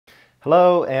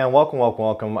Hello and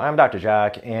welcome. I'm Dr.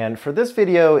 Jack, and for this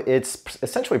video, it's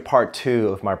essentially part 2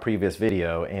 of my previous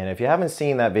video. And if you haven't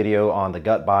seen that video on the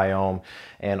gut biome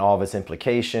and all of its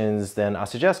implications, then I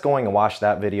suggest going and watch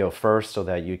that video first so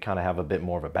that you kind of have a bit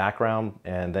more of a background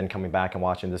and then coming back and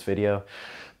watching this video.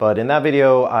 But in that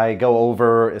video, I go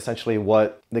over essentially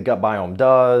what the gut biome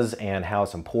does and how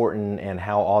it's important and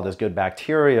how all this good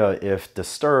bacteria, if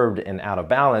disturbed and out of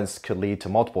balance, could lead to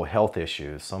multiple health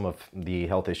issues. Some of the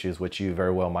health issues which you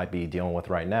very well might be dealing with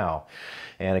right now.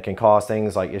 And it can cause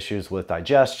things like issues with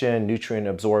digestion, nutrient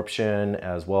absorption,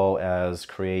 as well as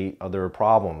create other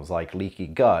problems like leaky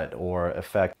gut or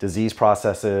affect disease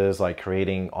processes like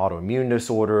creating autoimmune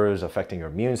disorders, affecting your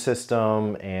immune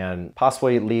system, and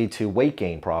possibly lead to weight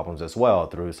gain problems as well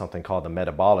through something called the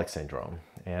metabolic syndrome.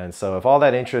 And so if all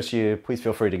that interests you, please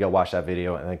feel free to go watch that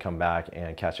video and then come back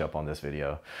and catch up on this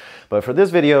video. But for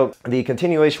this video, the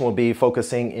continuation will be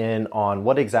focusing in on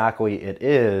what exactly it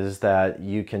is that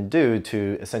you can do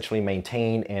to essentially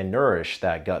maintain and nourish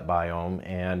that gut biome.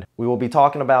 And we will be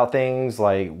talking about things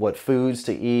like what foods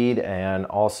to eat and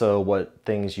also what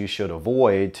things you should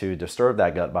avoid to disturb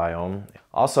that gut biome.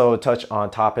 Also touch on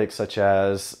topics such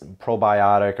as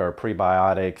probiotic or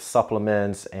prebiotic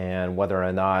supplements and whether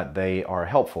or not they are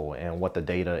helpful and what the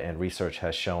data and research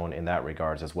has shown in that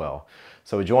regards as well.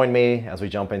 So join me as we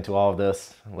jump into all of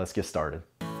this. Let's get started.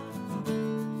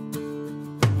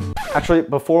 Actually,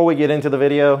 before we get into the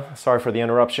video, sorry for the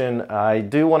interruption, I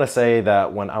do want to say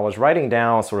that when I was writing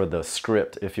down sort of the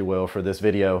script, if you will, for this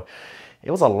video, it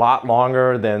was a lot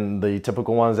longer than the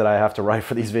typical ones that I have to write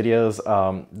for these videos.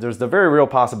 There's the very real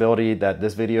possibility that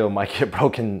this video might get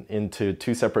broken into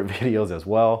 2 separate videos as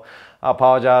well. I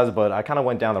apologize, but I kind of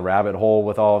went down the rabbit hole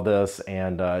with all of this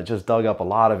and just dug up a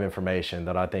lot of information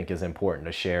that I think is important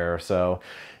to share. So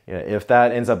if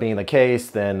that ends up being the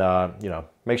case, then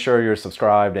make sure you're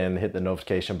subscribed and hit the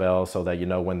notification bell so that you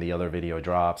know when the other video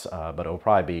drops, but it'll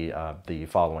probably be the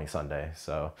following Sunday.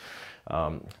 So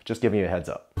just giving you a heads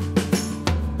up.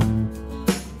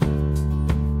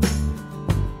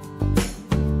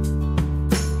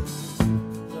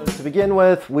 To begin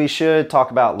with, we should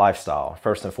talk about lifestyle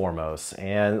first and foremost,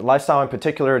 and lifestyle in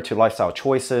particular to lifestyle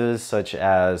choices such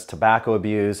as tobacco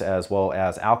abuse as well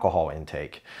as alcohol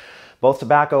intake. Both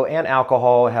tobacco and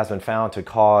alcohol has been found to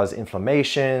cause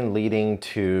inflammation, leading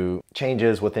to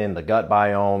changes within the gut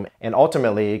biome, and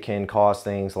ultimately can cause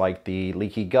things like the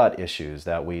leaky gut issues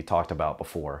that we talked about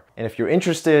before. And if you're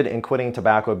interested in quitting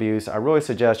tobacco abuse, I really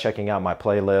suggest checking out my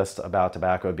playlist about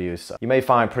tobacco abuse. You may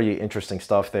find pretty interesting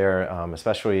stuff there,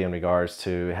 especially in regards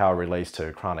to how it relates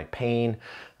to chronic pain.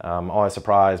 I'm always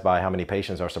surprised by how many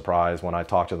patients are surprised when I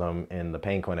talk to them in the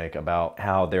pain clinic about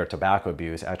how their tobacco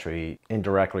abuse actually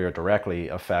indirectly or directly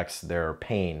affects their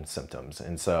pain symptoms.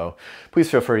 And so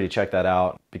please feel free to check that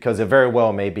out because it very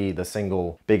well may be the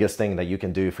single biggest thing that you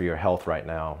can do for your health right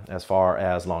now as far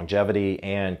as longevity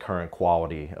and current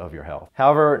quality of your health.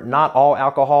 However, not all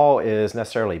alcohol is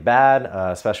necessarily bad,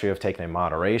 especially if taken in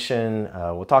moderation.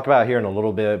 We'll talk about it here in a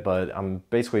little bit, but I'm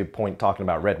basically talking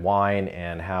about red wine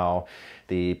and how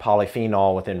the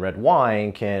polyphenol within red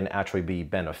wine can actually be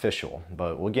beneficial,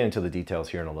 but we'll get into the details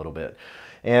here in a little bit.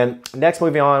 And next,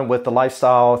 moving on with the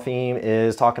lifestyle theme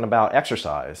is talking about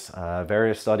exercise.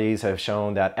 Various studies have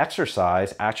shown that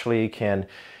exercise actually can,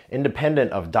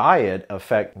 independent of diet,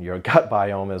 affect your gut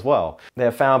biome as well. They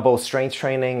have found both strength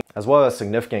training as well as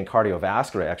significant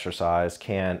cardiovascular exercise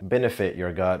can benefit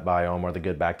your gut biome or the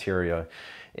good bacteria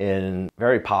in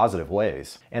very positive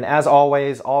ways. And as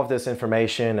always, all of this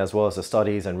information, as well as the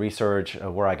studies and research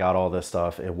of where I got all this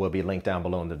stuff, it will be linked down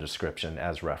below in the description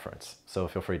as reference. So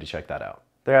feel free to check that out.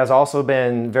 There has also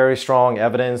been very strong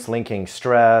evidence linking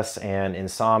stress and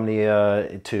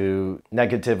insomnia to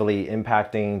negatively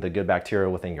impacting the good bacteria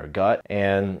within your gut.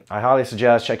 And I highly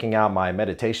suggest checking out my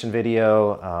meditation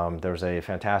video. There's a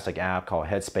fantastic app called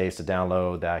Headspace to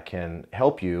download that can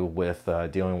help you with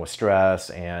dealing with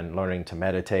stress and learning to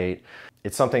meditate.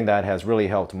 It's something that has really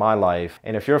helped my life.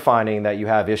 And if you're finding that you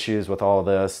have issues with all of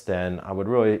this, then I would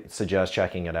really suggest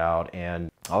checking it out.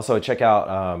 And also check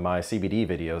out my CBD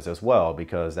videos as well,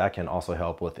 because that can also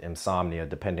help with insomnia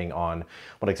depending on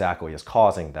what exactly is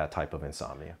causing that type of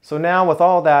insomnia. So now with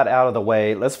all that out of the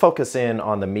way, let's focus in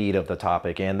on the meat of the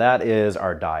topic, and that is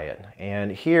our diet.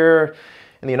 And here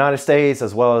in the United States,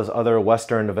 as well as other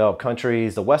Western developed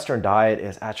countries, the Western diet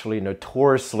is actually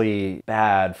notoriously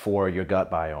bad for your gut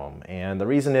biome. And the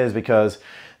reason is because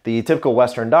the typical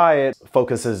Western diet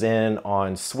focuses in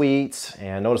on sweets,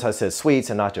 and notice I said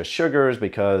sweets and not just sugars,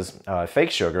 because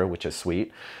fake sugar, which is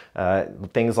sweet,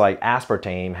 things like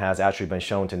aspartame has actually been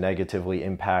shown to negatively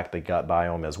impact the gut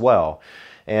biome as well.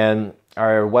 And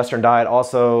Our Western diet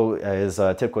also is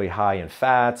typically high in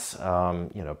fats,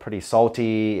 pretty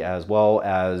salty, as well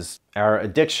as our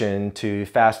addiction to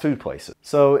fast food places.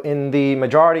 So in the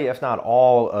majority, if not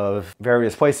all, of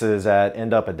various places that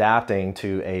end up adapting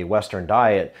to a Western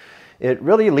diet, it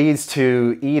really leads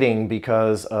to eating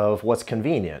because of what's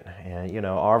convenient. And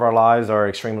all of our lives are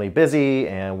extremely busy,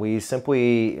 and we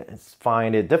simply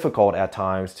find it difficult at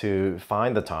times to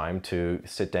find the time to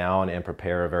sit down and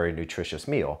prepare a very nutritious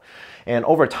meal. And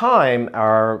over time,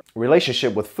 our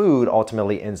relationship with food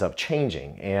ultimately ends up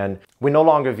changing. And we no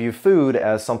longer view food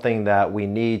as something that we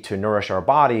need to nourish our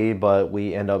body, but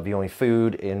we end up viewing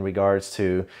food in regards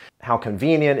to how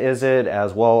convenient is it,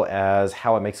 as well as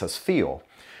how it makes us feel.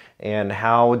 And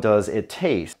how does it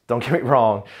taste? Don't get me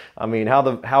wrong. I mean,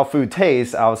 how food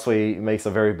tastes obviously makes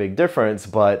a very big difference,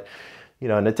 but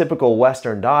in the typical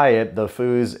Western diet, the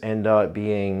foods end up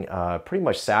being pretty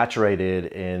much saturated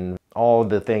in all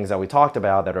the things that we talked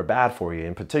about that are bad for you,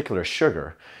 in particular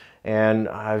sugar. And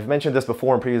I've mentioned this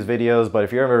before in previous videos, but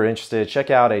if you're ever interested, check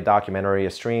out a documentary.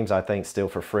 It streams, I think, still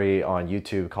for free on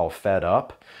YouTube, called Fed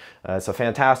Up. It's a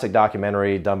fantastic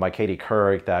documentary done by Katie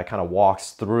Couric that kind of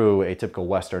walks through a typical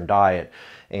Western diet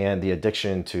and the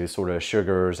addiction to sort of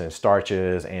sugars and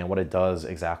starches and what it does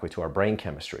exactly to our brain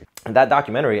chemistry. And that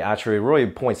documentary actually really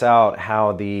points out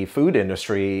how the food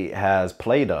industry has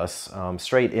played us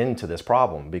straight into this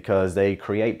problem, because they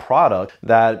create products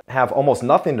that have almost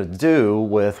nothing to do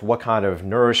with what kind of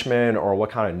nourishment or what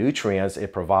kind of nutrients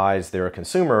it provides their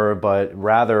consumer, but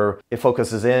rather it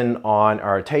focuses in on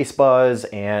our taste buds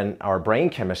and our brain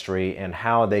chemistry and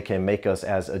how they can make us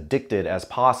as addicted as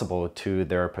possible to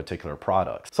their particular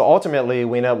products. So ultimately,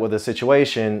 we end up with a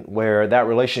situation where that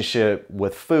relationship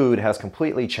with food has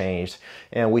completely changed,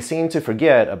 and we seem to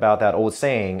forget about that old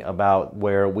saying about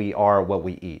where we are what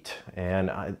we eat. And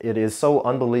it is so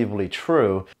unbelievably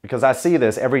true, because I see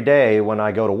this every day when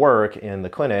I go to work in the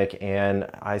clinic, and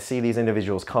I see these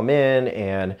individuals come in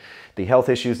and the health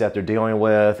issues that they're dealing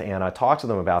with, and I talk to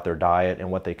them about their diet and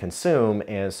what they consume,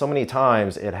 and so many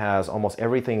times it has almost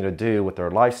everything to do with their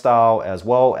lifestyle as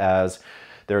well as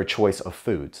their choice of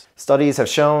foods. Studies have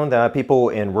shown that people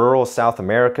in rural South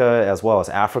America as well as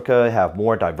Africa have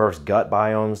more diverse gut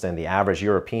biomes than the average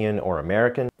European or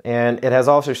American. And it has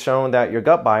also shown that your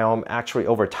gut biome actually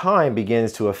over time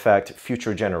begins to affect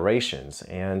future generations.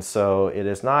 And so it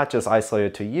is not just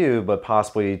isolated to you, but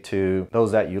possibly to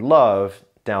those that you love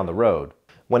down the road.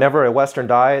 Whenever a Western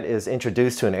diet is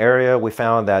introduced to an area, we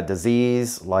found that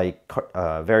disease like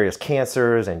various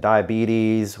cancers and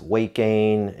diabetes, weight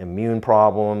gain, immune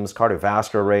problems,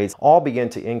 cardiovascular rates, all begin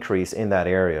to increase in that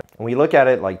area. When you look at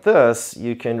it like this,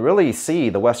 you can really see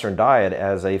the Western diet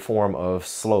as a form of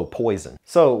slow poison.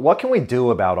 So what can we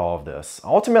do about all of this?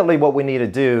 Ultimately, what we need to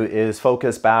do is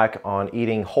focus back on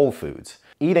eating whole foods.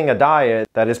 Eating a diet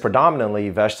that is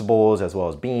predominantly vegetables as well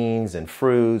as beans and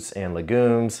fruits and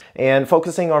legumes, and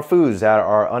focusing on foods that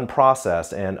are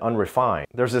unprocessed and unrefined.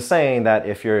 There's a saying that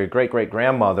if your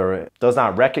great-great-grandmother does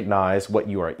not recognize what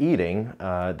you are eating,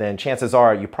 then chances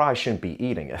are you probably shouldn't be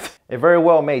eating it. It very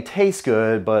well may taste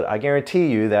good, but I guarantee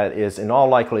you that is in all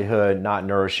likelihood not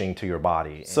nourishing to your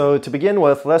body. So to begin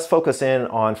with, let's focus in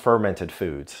on fermented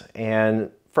foods.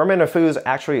 And fermented foods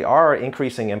actually are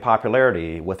increasing in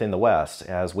popularity within the West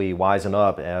as we wisen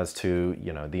up as to,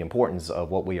 the importance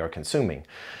of what we are consuming.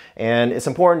 And it's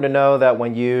important to know that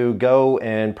when you go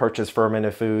and purchase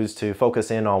fermented foods, to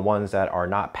focus in on ones that are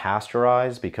not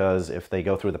pasteurized, because if they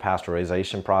go through the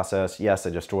pasteurization process, yes,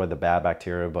 they destroy the bad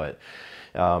bacteria, but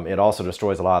it also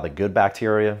destroys a lot of the good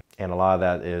bacteria, and a lot of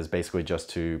that is basically just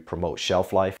to promote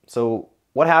shelf life. So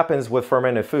what happens with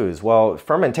fermented foods? Well,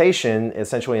 fermentation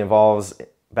essentially involves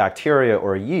bacteria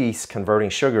or yeast converting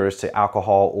sugars to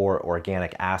alcohol or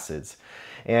organic acids.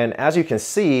 And as you can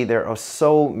see, there are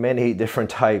so many different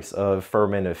types of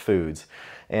fermented foods.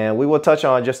 And we will touch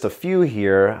on just a few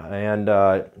here. And,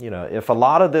 if a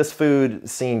lot of this food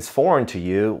seems foreign to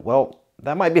you, well,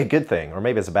 that might be a good thing, or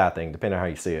maybe it's a bad thing, depending on how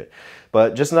you see it.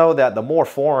 But just know that the more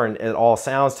foreign it all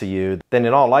sounds to you, then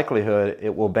in all likelihood,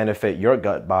 it will benefit your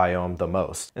gut biome the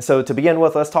most. And so to begin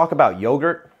with, let's talk about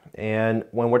yogurt. And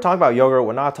when we're talking about yogurt,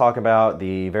 we're not talking about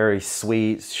the very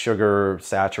sweet,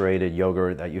 sugar-saturated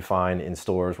yogurt that you find in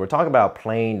stores. We're talking about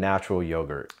plain, natural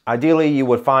yogurt. Ideally, you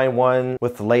would find one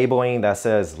with labeling that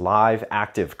says live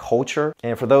active culture.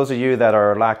 And for those of you that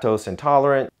are lactose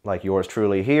intolerant, like yours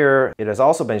truly here, it has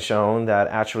also been shown that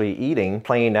actually eating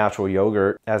plain natural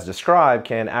yogurt, as described,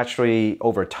 can actually,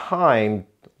 over time,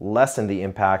 lessen the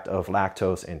impact of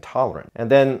lactose intolerance.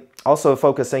 And then also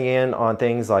focusing in on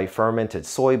things like fermented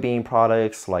soybean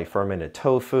products like fermented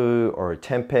tofu or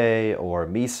tempeh or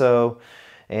miso.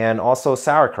 and also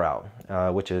sauerkraut,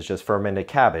 which is just fermented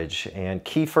cabbage, and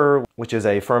kefir, which is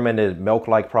a fermented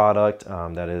milk-like product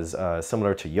that is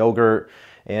similar to yogurt,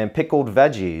 and pickled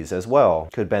veggies as well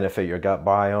could benefit your gut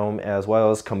biome, as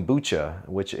well as kombucha,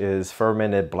 which is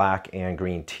fermented black and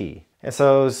green tea. And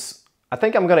so I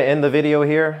think I'm going to end the video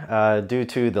here due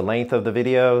to the length of the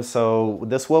video. So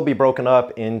this will be broken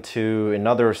up into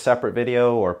another separate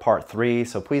video, or part 3.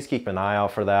 So please keep an eye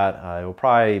out for that. It will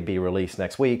probably be released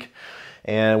next week.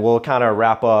 And we'll kind of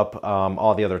wrap up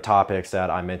all the other topics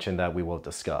that I mentioned that we will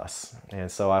discuss.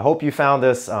 And so I hope you found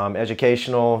this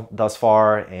educational thus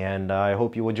far, and I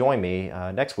hope you will join me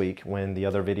next week when the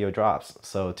other video drops.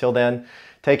 So till then,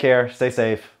 take care, stay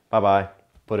safe, bye-bye,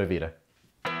 Pura Vida.